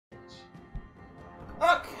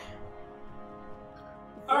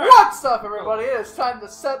What's up, everybody? It is time to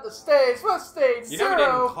set the stage. What's stage You zero? never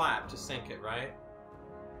didn't clap to sync it, right?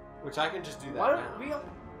 Which I can just do that now.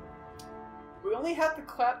 We only have to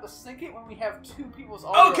clap to sync it when we have two people's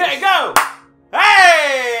audio. Okay, go!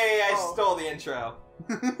 Hey! I stole the intro.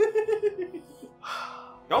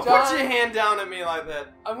 Don't John, put your hand down at me like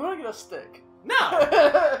that. I'm gonna get a stick. No!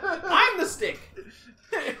 I'm the stick.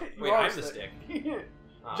 Wait, I'm the stick.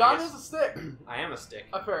 Oh, John is a stick. I am a stick.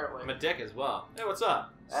 Apparently. I'm a dick as well. Hey, what's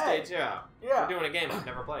up? Hey. Stage zero. Yeah. We're doing a game I've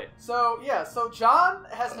never played. So John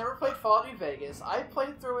has never played Fallout New Vegas. I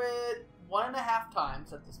played through it 1.5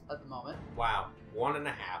 times at the moment. Wow.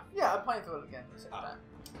 1.5. Yeah, I'm playing through it again for the second time.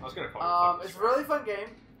 I was gonna call it. It's a really fun game.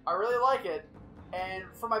 I really like it. And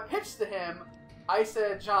for my pitch to him, I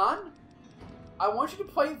said, John, I want you to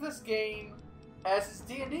play this game as his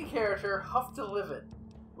D&D character, Huff the Livid,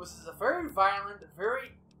 which is a very violent,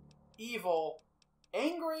 very evil,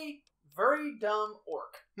 angry, very dumb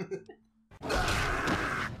orc. Let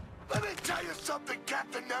me tell you something,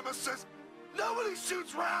 Captain Nemesis. Nobody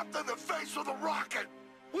shoots Rath in the face with a rocket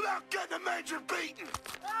without getting a major beating.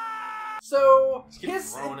 So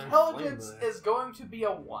his intelligence is going to be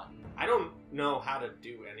a 1. I don't know how to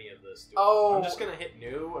do any of this. I'm just gonna hit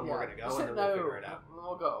new and we're gonna go and then we'll figure it out.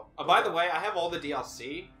 We'll go. By the way, I have all the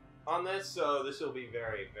DLC on this, so this will be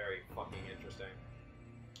very, very fucking interesting.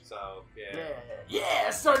 So, Yeah,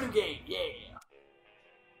 start a new game, yeah!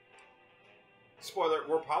 Spoiler,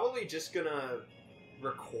 we're probably just gonna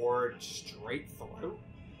record straight through.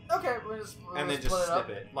 Okay, we'll just and then just snip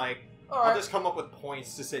it. Like, I'll just come up with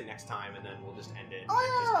points to say next time, and then we'll just end it.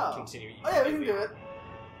 Oh, yeah! Just continue. Oh, yeah, we can do it.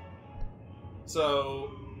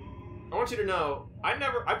 So, I want you to know, I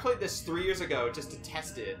played this 3 years ago just to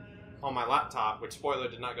test it on my laptop, which, spoiler,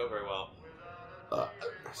 did not go very well.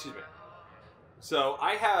 Excuse me. So,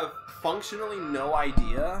 I have functionally no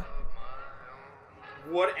idea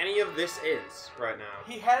what any of this is right now.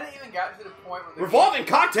 He hadn't even gotten to the point where the Revolving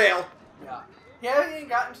cocktail! Yeah. He hadn't even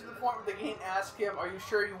gotten to the point where the game asked him, are you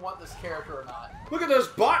sure you want this character or not? Look at those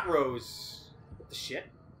bot rows. What the shit?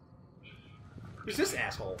 Who's this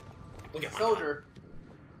asshole? Look at my soldier. gun.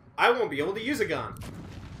 I won't be able to use a gun.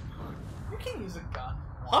 You can't use a gun.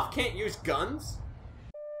 Huff can't use guns?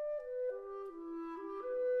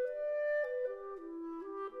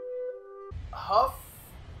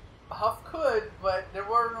 Huff could, but there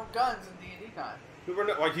were no guns in D&D time.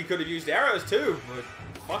 Like, he could have used arrows too, but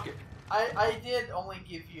fuck it. I did only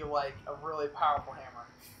give you, like, a really powerful hammer.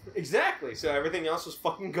 Exactly, so everything else was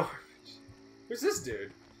fucking garbage. Who's this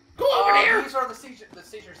dude? Go over here! These are the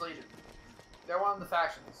Caesar's Legion. They're one of the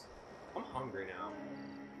factions. I'm hungry now.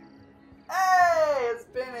 Hey, it's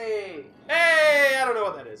Benny! Hey, I don't know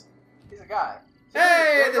what that is. He's a guy.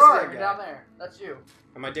 Hey, this is a guy. You're down there. That's you.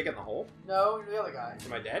 Am I digging the hole? No, you're the other guy.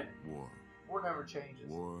 Am I dead? War never changes.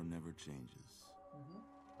 War never changes.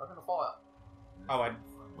 Welcome to Fallout. Oh,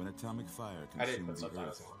 When atomic fire I didn't put consumed the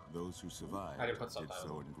subtitles earth, on. those who survived I didn't put did subtitles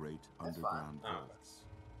so on. in great That's underground fine. vaults.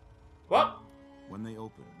 What? When they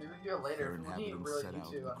opened, Maybe we do it later. their We need inhabitants really set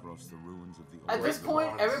out need to. across the ruins of the At this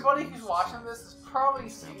point, everybody who's watching this has probably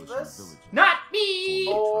seen this, Not me!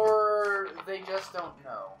 or they just don't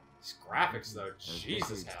know. These graphics, though,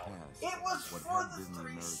 Jesus hell. It was what for had the been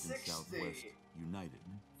American 360. Southwest united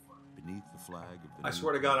beneath the flag of the I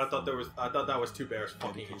swear to God, I thought that was two bears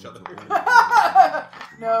fucking each other.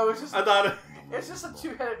 No, it's just. I thought. It's just a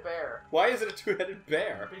two-headed bear. Why is it a two-headed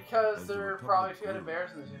bear? Because there are probably two-headed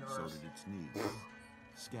bears in this universe. So did its needs.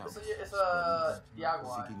 Scouts It's a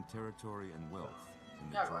jaguar. seeking territory and wealth. In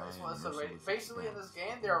the Jaguar. dry and merciless Basically, in expanse. this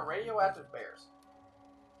game, they are radioactive bears.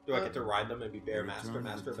 Do I get to ride them and be bear master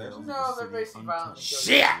bears? No, they're basically violent.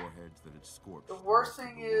 Shit! The worst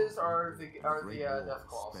thing is are the death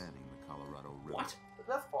claws. What? The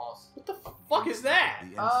death claws. What the fuck is that?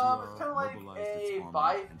 It's kind of like a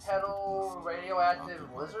bipedal radioactive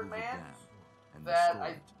lizard man. That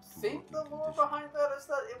I think the lore behind that is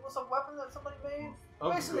that it was a weapon that somebody made.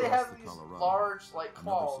 Basically, they have these large, like,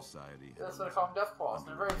 claws. That's what I call them, death claws.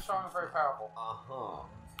 They're very strong and very powerful.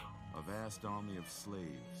 A vast army of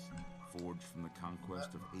slaves, forged from the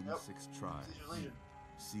conquest of 86 tribes.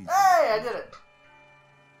 Hey, I did it!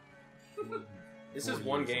 This is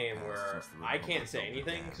one game where I can't say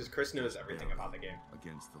anything because Chris knows everything about the game.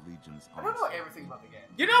 Against the legions. I don't know everything about the game.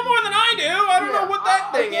 You know more than I do! I don't know what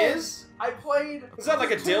that thing is! I played... Is that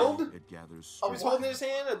like a dild? It gathers He's holding in his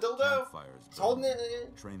hand a dildo? He's holding it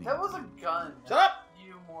in. That was a gun. Shut up!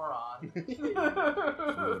 You moron.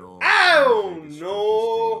 Ow!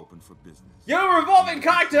 No! Yo, revolving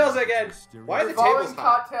cocktails again! Why are the tables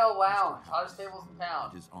hot? Cocktail lounge. Hottest tables in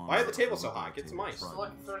town. Why are the tables so hot? Get some ice.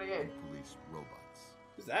 Look, 38.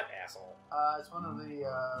 Who's that asshole? It's one of the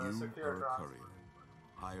You secure are a drones. courier,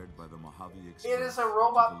 hired by the Mojave It Express is a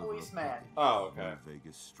robot to deliver policeman. Oh, okay.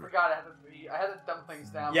 Vegas Strip. Forgot I had to dumb things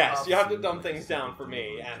down. Yes, you have to dumb things down for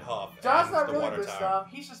me and Huff. John's and not the really water this tower. dumb.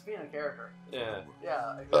 He's just being a character. Yeah.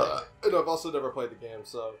 Yeah, exactly. And I've also never played the game,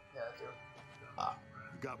 so. Yeah, too.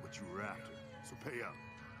 You got what you were after, so pay up.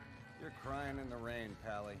 You're crying in the rain,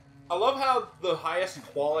 Pally. I love how the highest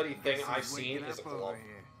quality thing I've seen is a glove.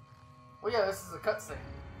 Well, yeah, this is a cutscene.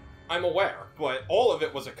 I'm aware, but all of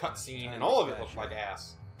it was a cutscene, and all of it looked like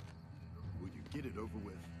ass. Will you get it over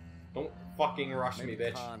with? Don't fucking rush me, Maybe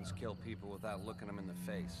bitch. cons kill people without looking them in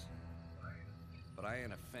the face. But I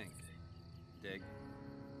ain't a fink. Dig?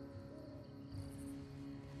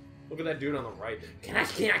 Look at that dude on the right. Can I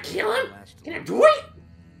kill him? Last Can I week, do it?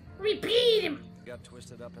 Let me beat him. got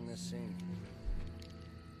twisted up in this scene.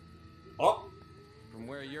 Oh! From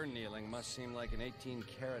where you're kneeling must seem like an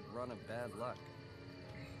 18-karat run of bad luck.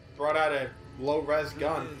 Brought out a low-res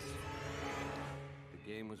gun. The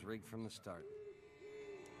game was rigged from the start.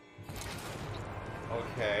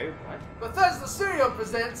 Okay, what? Bethesda Studio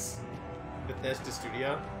presents Bethesda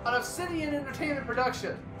Studio? an Obsidian Entertainment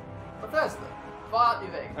production. Bethesda, Fallout New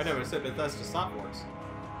Vegas. I never said Bethesda Softworks.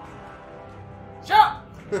 Shut up!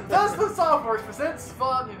 Bethesda Softworks presents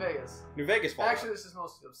Fallout New Vegas. New Vegas Fallout. Actually, this is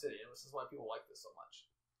mostly Obsidian, which is why people like this so much.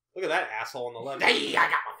 Look at that asshole on the left. Hey, I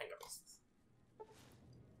got my finger pieces.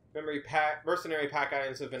 Mercenary pack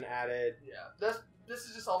items have been added. Yeah, this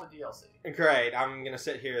is just all the DLC. Great, I'm gonna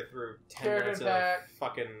sit here through 10 Caravan minutes pack. of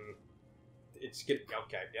fucking... It's good.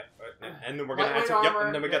 Okay, yep. And then we're gonna add Lightweight some... Yep, armor,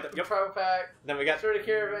 and then we got the... Yep. travel pack, Then we got... sturdy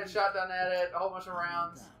caravan, shotgun added, a whole bunch of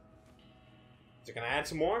rounds. Is it gonna add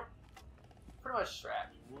some more? Pretty much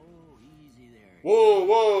strapped. Whoa, easy there. Whoa,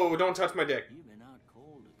 whoa, don't touch my dick. You've been out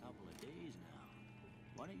cold a couple of days now.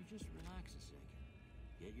 Why don't you just relax a second?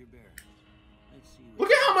 Get your bearings. Let's see what...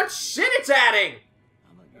 Look at how much shit it's adding!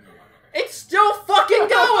 How about your... It's still fucking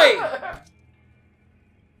going!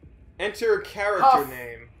 Enter character Huff.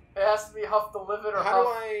 name. It has to be Huff the Livid or How do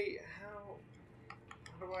Huff.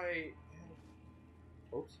 I...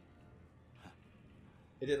 Oops.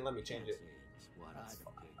 It didn't let me change it. It's what That's I'd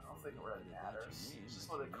fine. pick I don't think it for really you. matters. It's just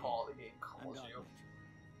what they call the game calls you.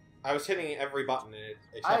 I was hitting every button in it,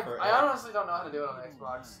 I except for... honestly don't know how to do it on the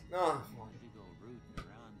Xbox. No. You go rooting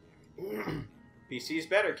around there. PC's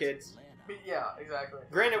better, kids. But yeah, exactly.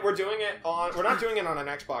 Granted, we're not doing it on an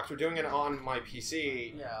Xbox, we're doing it on my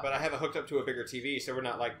PC, Yeah. but I have it hooked up to a bigger TV, so we're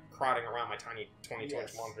not, like, crowding around my tiny 22-inch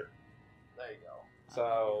Yes. monitor. There you go.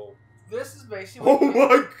 So... This is basically. Oh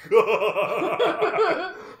my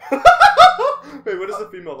god! Wait, what does the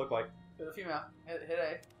female look like? For the female, hit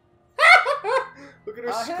A. Look at her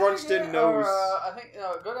Hit A scrunched-in again, nose. Or, I think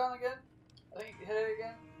go down again. I think hit it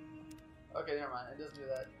again. Okay, never mind. It doesn't do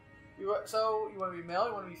that. So you want to be male? Or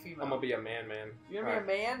you want to be female? I'm gonna be a man. You want to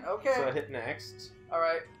be a man? So Okay. hit next. All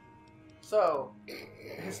right. So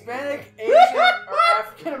Hispanic, Asian, or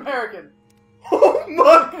African American? Oh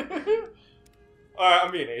my! Alright,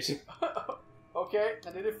 I'm being Asian. Okay.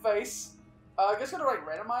 I did it face. I guess go to like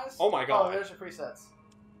randomize. Oh my god. Oh, there's your presets.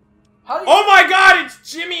 How do you? Oh my god,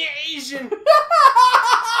 it's Jimmy Asian!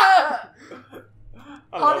 I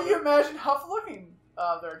How love do you it. imagine Huff looking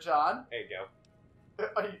there, John? There you go.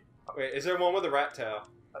 Are you, Wait, is there one with a rat tail?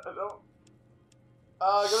 I don't know.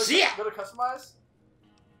 Shit! Go to customize.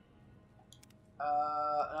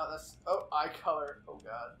 No, that's eye color. Oh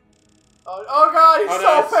god. Oh god, he's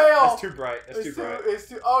so pale. It's too bright. It's too bright. It's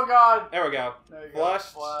too. Oh god. There we go. There you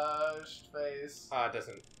Flushed. go. Flushed face. It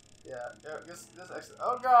doesn't. Yeah. This actually.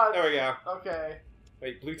 Oh god. There we go. Okay.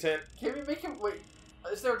 Wait, blue tint. Can we make him wait?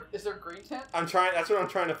 Is there green tint? I'm trying. That's what I'm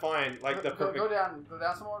trying to find. Like the perfect Go down. Go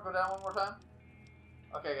down some more. Go down one more time.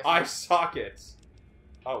 Okay. I guess eye sockets.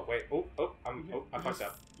 Oh wait. I fucked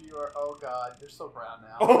up. You are. Oh god, you're so brown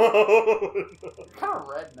now. Oh, You're kind of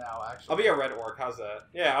red now, actually. I'll be a red orc. How's that?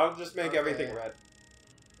 Yeah, I'll just make Okay. everything red.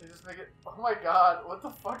 You just make it. Oh my god, what the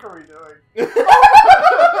fuck are we doing?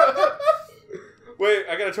 Wait,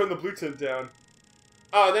 I gotta turn the blue tint down.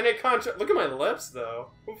 Oh, then it look at my lips though.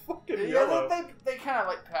 I'm fucking Yeah, yellow. they kind of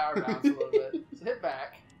like power bounce a little bit. So hit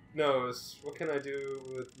back. Nose. What can I do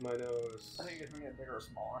with my nose? I think you can make it bigger or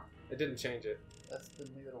smaller. It didn't change it. That's the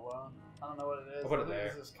leave it alone. I don't know what it is. I'll put it I think there.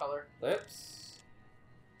 it's this color. Lips.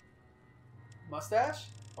 Mustache?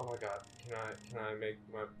 Oh my god. Can I make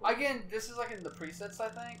my? Again, this is like in the presets, I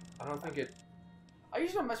think. I don't think it. I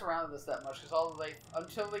ususually don't mess around with this that much because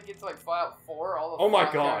until they get to like Fallout 4, all the Oh my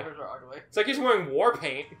Fallout God. characters are ugly. It's like he's wearing war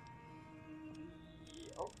paint.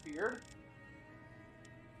 Oh, beard.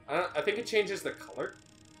 I think it changes the color.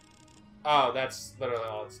 Oh, that's literally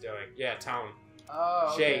all it's doing. Yeah, tone.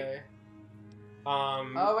 Oh, Shape. okay.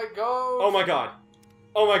 Oh, wait, go. Oh my god.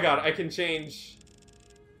 Oh my god, I can change.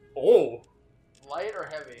 Oh. Light or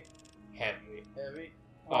heavy? Heavy. Heavy.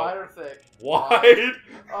 Oh. Wide or thick? Wide.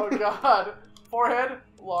 Oh god. Forehead?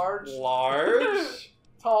 Large. Large.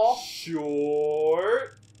 Tall?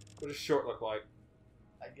 Short. What does short look like?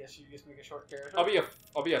 I guess you just make a short character.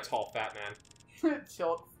 I'll be a tall fat man.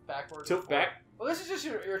 Tilt backwards. Tilt back. Well, this is just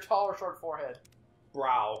your tall or short forehead.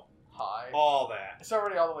 Brow. High. All that. It's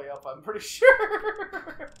already all the way up, I'm pretty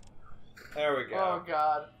sure. There we go. Oh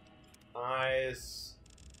god. Eyes.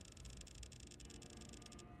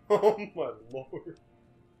 Oh my lord.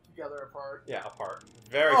 Together apart. Yeah, apart.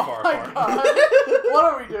 Very Oh far my apart. God. What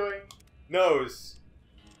are we doing? Nose.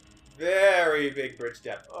 Very big bridge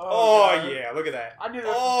depth. Oh, Oh, God. yeah, look at that. I knew this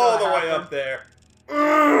was All the gonna way happen. up there.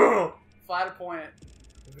 Ugh. Flat or point.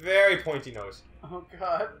 Very pointy nose. Oh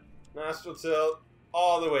god. Nostril tilt.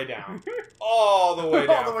 All the way down. All the way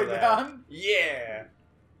down. All the way for that. down? Yeah.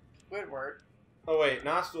 Squidward. Oh wait,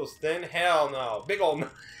 nostrils thin? Hell no. Big old.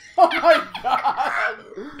 Oh my god.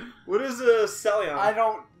 What is a Celion? I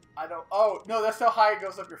don't. Oh no, that's how high it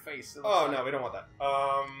goes up your face. It looks Oh like. no, we don't want that.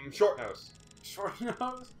 Short nose. Short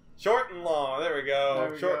nose. Short and long. There we go.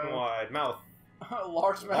 There we Short go. and wide. Mouth.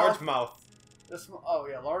 Large mouth. Large mouth. This. Oh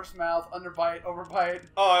yeah, large mouth, underbite, overbite.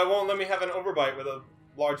 Oh, it won't let me have an overbite with a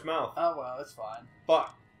large mouth. Oh well, that's fine.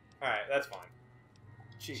 Fuck. Alright, that's fine.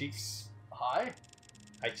 Cheeks. High.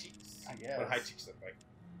 High cheeks. I guess. What high cheeks look like?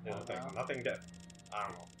 I don't know. Nothing to. I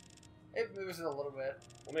don't know. It moves it a little bit.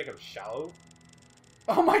 We'll make them shallow.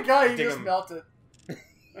 Oh my god, you Dig just 'em. melted.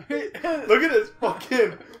 Look at this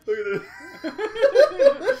fucking. Look at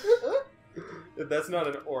this. If that's not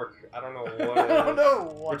an orc, I don't know what it is. I don't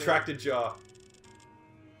know what. Retracted jaw.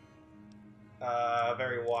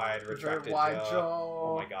 Very wide. Retracted wide jaw. jaw.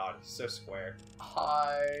 Oh my god, so square.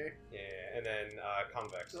 High. Yeah, and then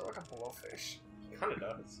convex. Does it look like a blowfish? Kind of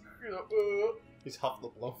does. You He's Huff the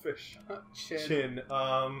blowfish. know, chin. Chin.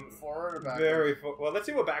 Forward or backward? Very. Well, let's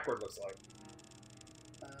see what backward looks like.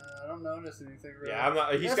 I don't notice anything really. Yeah, I'm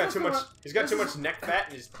not. He's This got is too the much. one- He's got this too is- much neck fat,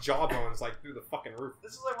 and his jawbone's like through the fucking roof.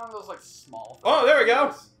 This is like one of those like small. Oh, there we go.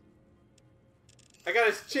 things. I got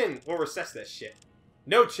his chin. We'll recess that shit.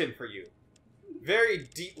 No chin for you. Very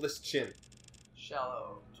deepless chin.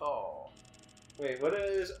 Shallow, tall. Wait, what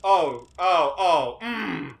is? Oh.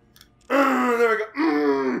 There we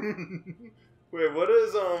go. Wait, what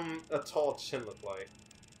does a tall chin look like?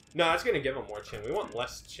 No, that's gonna give him more chin. We want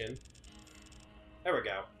less chin. There we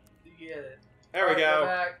go. You get it. There we Alright, go.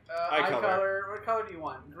 Back. Eye Eye color. color. What color do you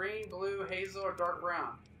want? Green, blue, hazel, or dark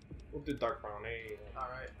brown? We'll do dark brown. Hey. All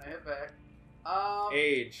right, I hit back.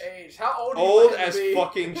 Age. Age. How old? Do you Old want him as to be?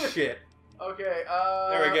 fucking shit. Okay.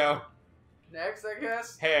 There we go. Next, I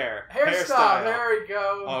guess. Hair. Hairstyle. There we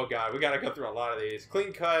go. Oh god, we gotta go through a lot of these.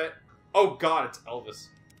 Clean cut. Oh god, it's Elvis.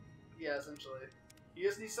 Yeah, essentially. You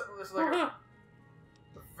just need something that's like a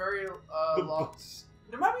very long.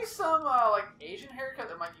 There might be some like Asian haircut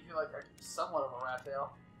that might give you like a somewhat of a rat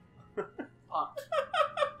tail. Punk.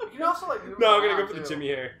 You can also like move No, I'm it gonna go around, for the too. Jimmy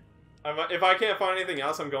hair. If I can't find anything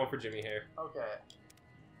else, I'm going for Jimmy hair. Okay.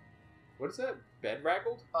 What is that? Bed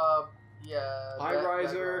raggled? Yeah. High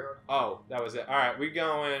riser. Oh, that was it. Alright, we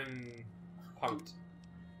going punked.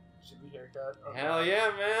 Should be haircut. Okay. Hell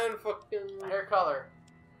yeah, man. Fucking. Hair color.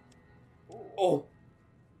 Ooh. Oh,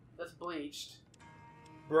 That's bleached.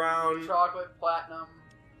 brown. Chocolate, platinum.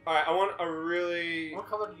 Alright, I want a really. What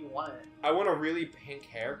color do you want it? I want a really pink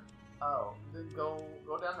hair. Oh, then go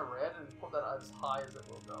down to red and put that as high as it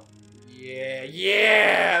will go.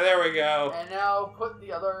 Yeah, there we go. And now put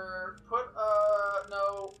the other.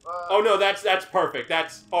 No. Oh no, that's perfect.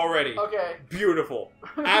 That's already Okay. beautiful.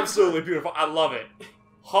 Absolutely beautiful. I love it.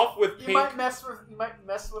 Huff with You pink. might mess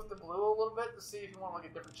with the blue a little bit to see if you want like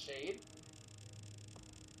a different shade.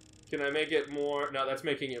 Can I make it more? No, that's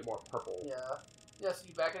making it more purple. Yeah. Yeah, so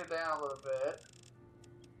you back it down a little bit.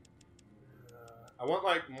 I want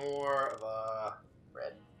like more of a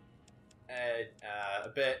Red. a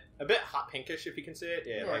bit hot pinkish if you can see it.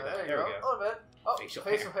 Yeah, like that. There you we go. A go. little bit. Oh, Facial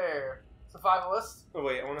facial hair. Survivalist. Oh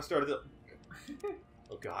wait, I want to start at the.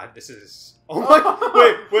 Oh god, this is. Oh my!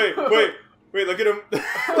 Wait! Look at him! Look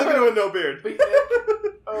at him with no beard. Big dick.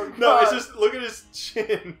 Oh god. No, it's just look at his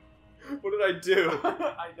chin. What did I do?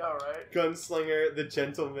 I know, right? Gunslinger, the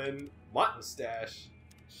gentleman, mutton stash.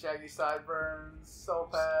 Shaggy sideburns, soul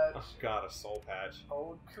patch, Oh god, a soul patch.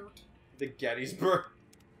 old coot. The Gettysburg.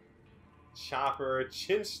 Chopper,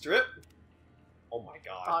 chin strip. Oh my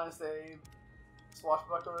god. Honest Abe,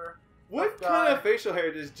 swashbuckler. What tough kind guy. of facial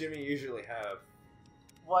hair does Jimmy usually have?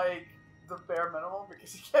 Like the bare minimum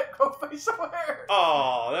because he can't grow facial hair.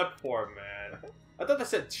 Oh, that poor man. I thought that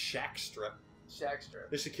said shack strip. Shag strip.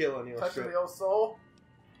 The Shaquille O'Neal Touching strip. the old soul.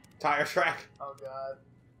 Tire track. Oh god.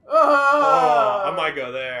 Oh, I might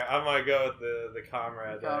go there. I might go with the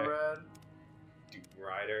comrade there. Comrade. Dude,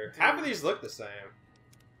 Rider. Half of these look the same.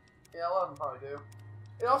 Yeah, a lot of them probably do.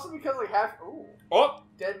 It also because like half. Ooh. Oh!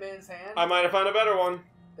 Dead Man's Hand. I might have found a better one.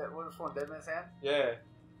 Which one? Dead Man's Hand. Yeah.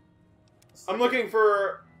 I'm looking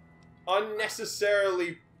for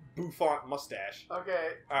unnecessarily bouffant mustache. Okay.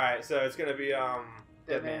 Alright, so it's gonna be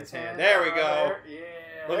Dead Man's Hand. There There we go. Yeah.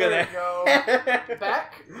 Look there at we go.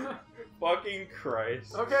 Back. Fucking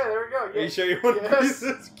Christ. Okay, there we go. Are you sure you want to Yes. use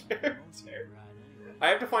this character? I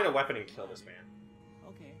have to find a weapon and kill this man.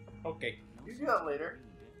 Okay. Okay. You do that later.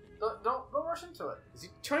 Don't rush into it. Is he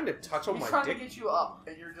trying to touch on He's my trying dick? to get you up,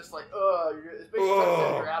 and you're just like, it's basically trying to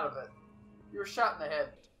say you're out of it. You were shot in the head.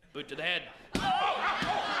 Boot to the head.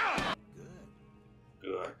 Good.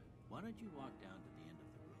 Good. Why don't you walk down to the end of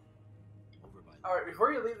the room? Over by the All right,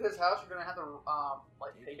 before you leave this house, you're gonna have to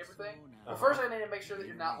like take everything. But first, I need to make sure that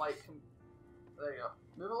you're not like. There you go.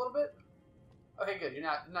 Move a little bit. Okay, good. You're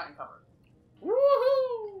not encumbered.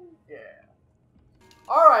 Woohoo! Yeah.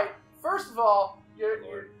 All right. First of all,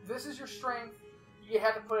 this is your strength. You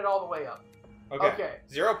have to put it all the way up. Okay. Okay.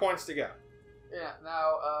 0 points to go. Yeah.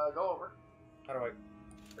 Now go over. How do I?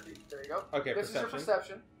 There you go. Okay, This is your perception.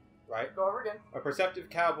 perception. Right. Go over again. A perceptive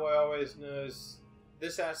cowboy always knows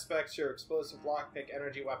this aspects your explosive lockpick,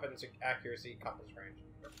 energy, weapons, accuracy, compass range.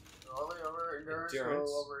 Go all the way over. Endurance. Endurance.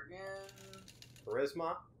 Go over again.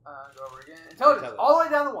 Charisma. Go over again. Intelligence. All the way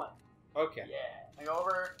down to 1. Okay. Yeah. And go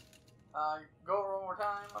over. Go over one more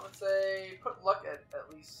time. I would say put luck at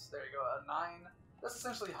least. There you go. A 9. That's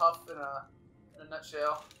essentially Huff in a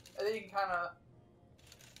nutshell. And then you can kind of.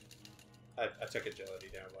 I took agility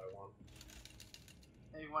down by 1.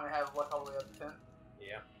 And you want to have luck all the way up to 10.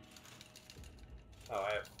 Yeah. Oh,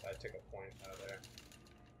 I took a point out of there.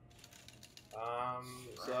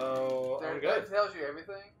 So There, I'm good. that tells you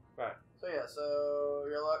everything. Right. So yeah, so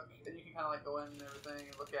your luck, and you can kind of like go in and everything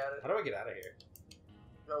and look at it. How do I get out of here?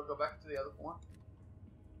 Go back to the other one.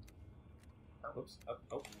 Oh. Oops.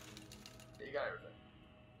 Oh. Yeah, you got everything.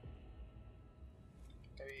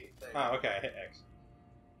 Maybe. There you Oh, go. okay. I hit X.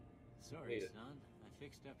 Sorry, Need it. son. I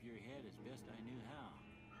fixed up your head as best I knew how.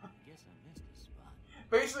 I guess I missed a spot.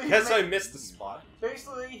 Basically, Guess I he missed the spot.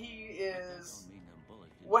 basically he is. Don't mean them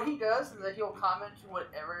bullets didn't What he does is that he'll comment to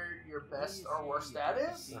whatever your best or worst stat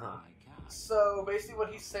is. Uh-huh. So basically, what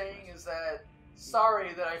he's saying is that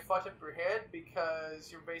sorry that I fucked up your head because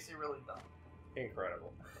you're basically really dumb.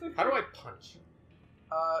 Incredible. How do I punch?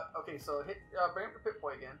 Okay, so hit bring up your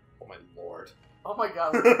Pip-Boy again. Oh my lord. Oh my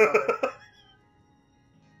god. Look at that.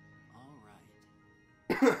 All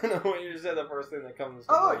right. I don't want you to say the first thing that comes.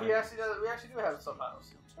 to Oh, mind. he actually does. We actually do have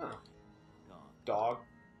subtitles. Oh. Dog. Dog.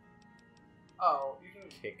 Oh, you can.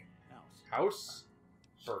 Kick. House. House.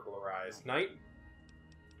 Burglarize. Night.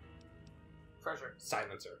 Treasure.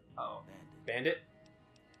 Silencer. Oh. Bandit. Bandit.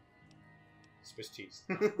 Swiss cheese.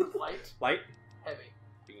 Light. Light. Heavy.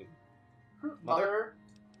 Bean. Mother.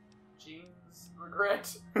 Jeans.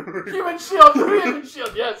 Regret. Human shield. Human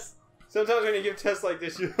shield. Yes. Sometimes when you give tests like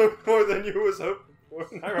this, you hope more than you was hoping for.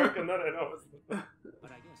 And I reckon that I know. But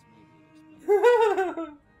I guess maybe it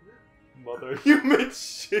explains Mother. Human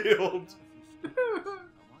shield. I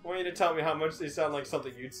I want you to tell me how much they sound like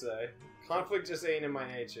something you'd say. Conflict just ain't in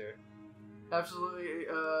my nature. Absolutely.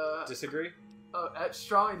 Disagree? I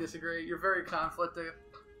strongly disagree. You're very conflicted.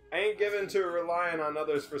 I ain't given to relying on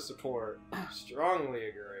others for support. Strongly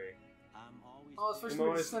agree. I'm always Oh, it's supposed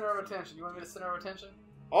to be the center of attention. You want me to center of attention?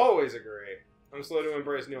 Always agree. I'm slow to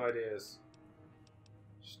embrace new ideas.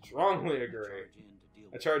 Strongly agree.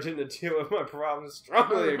 I charge in to deal with my problems.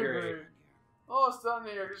 Strongly agree. Oh, it's done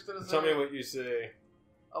here. You're just gonna say. Tell me what you see.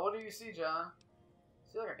 Oh, what do you see, John?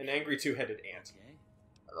 See like An angry two-headed ant. Okay.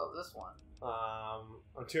 about this one.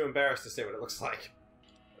 I'm too embarrassed to say what it looks like.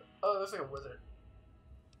 Oh, it looks like a wizard.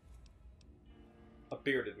 A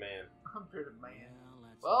bearded man. I'm bearded man.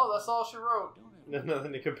 Well, Well, that's all she wrote. Don't have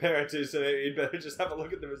Nothing to compare it to, so you'd better just have a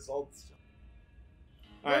look at the results.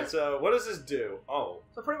 Alright, so what does this do? Oh.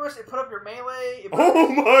 So pretty much, you put up your melee. Oh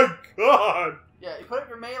my god! Yeah, you put up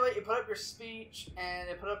your melee, you put up your speech, and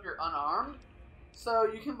you put up your unarmed.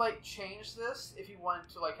 So you can like change this if you want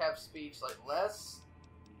to like have speech like less.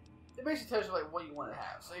 It basically tells you like what you want to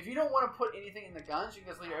have. So if you don't want to put anything in the guns, you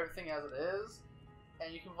can just leave everything as it is,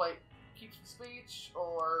 and you can like keep some speech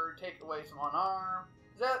or take away some unarmed.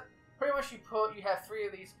 Is that pretty much you have 3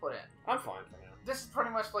 of these put in? I'm fine for now. This is pretty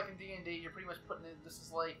much like in D&D. You're pretty much putting in. This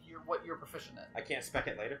is like what you're proficient in. I can't spec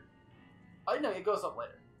it later? I know it goes up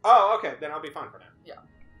later. Oh, okay, then I'll be fine for now.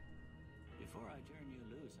 Before I turn you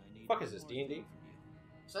loose, I need Fuck is one this, more D&D? thing from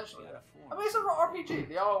you. essentially. Got a I form. mean, it's an RPG.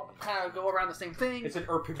 They all kind of go around the same thing. It's an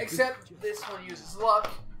RPG. Except this one uses luck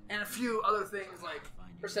and a few other things like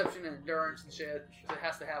perception and endurance and shit. So it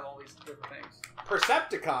has to have all these different things.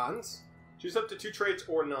 Percepticons. Choose up to 2 traits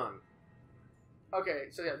or none. Okay,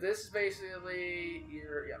 so yeah, this is basically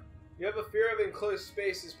your You have a fear of enclosed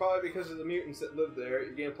spaces probably because of the mutants that live there.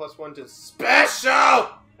 You gain +1 to special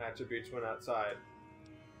attributes when outside.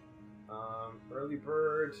 Early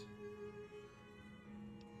bird.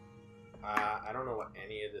 I don't know what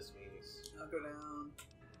any of this means. I'll go down.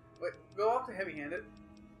 Wait, go up to heavy-handed.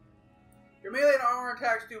 Your melee and armor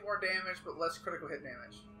attacks do more damage, but less critical hit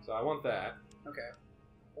damage. So I want that. Okay.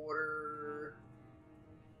 Order.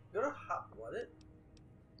 Go to hot-blooded.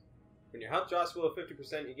 When your health drops below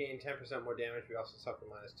 50%, you gain 10% more damage. We also suffer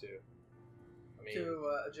 -2. I mean,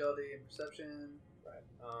 To agility and perception. right.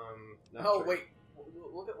 Not Oh, true. wait.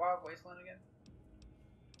 Look at Wild Wasteland again.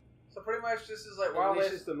 So pretty much this is like It Wild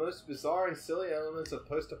unleashes Wasteland. the most bizarre and silly elements of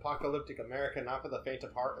post-apocalyptic America, not for the faint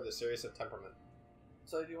of heart or the serious of temperament.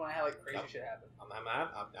 So do you want to have like crazy Yep. shit happen?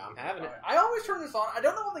 I'm having it. Alright. I always turn this on. I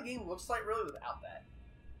don't know what the game looks like really without that.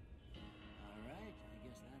 All right, I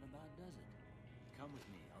guess that about does it. Come with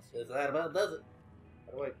me. I'll see. That about does it.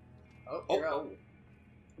 How do I? Oh, Oh, you're out. oh.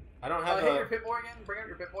 I don't have Hit a. your Pip-Boy again. Bring up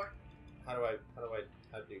your Pip-Boy. How do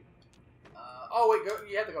you? Oh wait, go.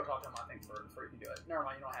 You have to go talk to him. I think before you can do it. Never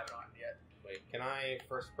mind, you don't have it on yet. Wait, can I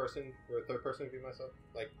first person or third person view myself?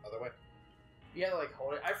 Like other way? You have to like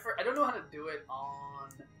hold it. I don't know how to do it on.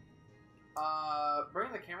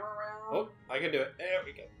 Bring the camera around. Oh, I can do it. There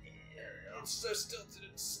we go. There we go. It's so stilted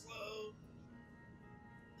and slow.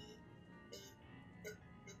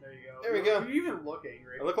 There you go. There we go. You even look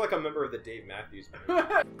angry. I look like a member of the Dave Matthews Band.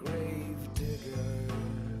 Grave digger,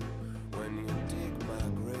 when you dig my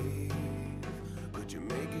grave, could you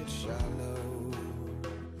make it shallow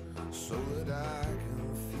so that I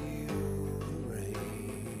can feel the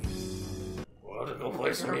rain? What a no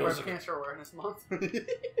place for Breast music. Cancer Awareness Month. I'm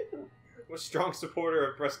a strong supporter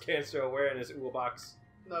of breast cancer awareness. Oolbox.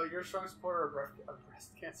 No, you're a strong supporter of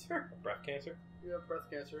breast cancer. Breast cancer? You have breast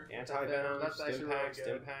cancer. Anti-venom, That's actually stim really pack, good.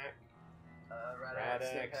 stim pack, Rad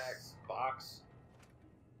Stim pack. Radex, box.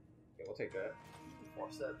 Okay, we'll take that.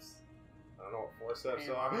 Forceps. I don't know what forceps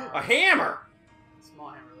Hammer. are. A hammer!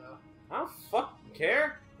 Small hammer though. I don't fucking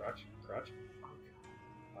care. Crutch.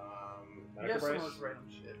 Oh, Medical you have some brace. of those random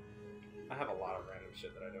shit. I have a lot of random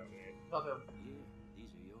shit that I don't need. Love him. Here,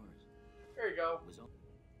 these are yours. There you go. Was all-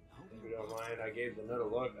 Hope If you don't mind, I gave the note a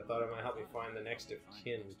look. I thought it might help me find the next of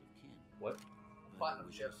kin. What?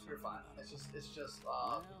 Platinum chips, you're fine. It's just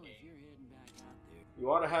Well, if you're heading back out there,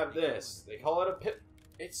 You ought to have this. They call it a pip.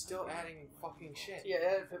 It's still adding fucking shit. yeah, it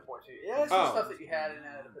added Pip-Boy too. Yeah, that's some Oh. stuff that you had and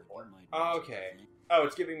added a Pip-Boy. you might Oh, be okay. interested. Oh,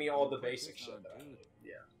 it's giving me all the basic This shit on that I Taylor. need.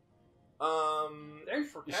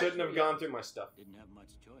 Thanks for You shouldn't have patching me gone up. through my stuff. Didn't have much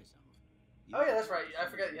choice. Oh yeah, that's right. I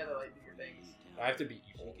forgot you had to like do your things. I have to be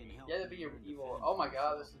evil. You had to be your evil. Oh my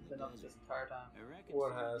god, this has been up this entire time.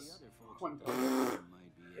 What has? One.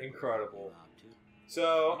 Incredible.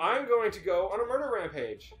 So, I'm going to go on a murder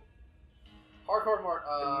rampage. Hardcore Mart.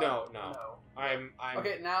 No. No. I'm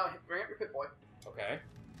Okay, now bring up your Pip-Boy. okay.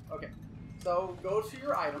 Okay. So go to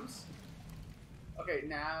your items. Okay,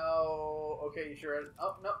 now. Okay, you sure?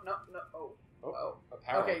 Oh no. Oh. Oh,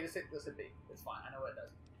 apparel. Okay, just hit B. It's fine. I know what it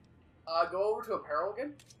does. Go over to apparel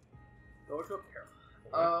again. Go over to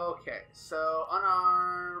apparel. Okay, so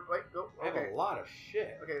unarmed. Wait, go. I have Okay. a lot of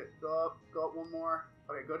shit. Okay, go up one more.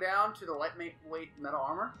 Okay, go down to the lightweight metal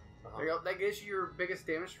armor. There you go. That gives you your biggest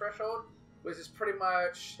damage threshold, which is pretty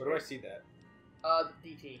much. Where do I see that? The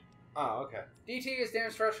DT. Oh, okay. DT is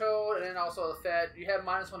damage threshold, and then also the Fed. You have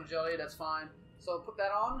 -1 agility, that's fine. So put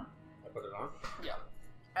that on. I put it on. Yeah.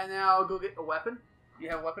 And now go get a weapon. You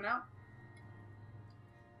have a weapon out?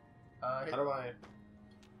 How do I?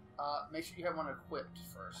 Make sure you have one equipped I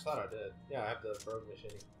first. thought I did. Yeah, I have the rogue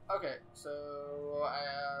machine. Okay, so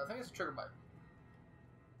I think it's a trigger button.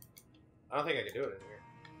 I don't think I can do it in here.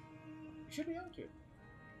 You should be able to.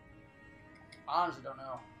 I honestly don't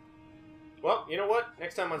know. Well, you know what?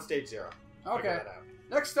 Next time on stage 0. Figure Okay. that out.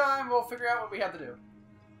 Next time we'll figure out what we have to do.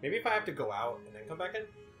 Maybe if I have to go out and then come back in.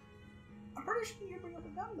 I'm pretty sure you can bring up a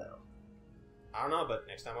gun though. I don't know, but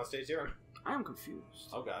next time on stage 0. I am confused.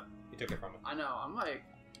 Oh god, he took it from me. I know. I'm like,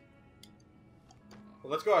 Well,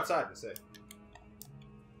 let's go outside and see.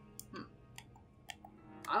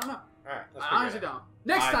 I don't know. All right. Let's I figure honestly it out. don't.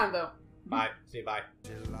 Next Bye. time though. Bye. See you. Bye.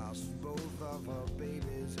 She lost both of her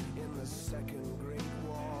babies in the Second Great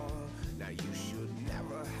War. Now you should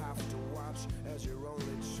never have to watch as your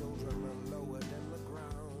only children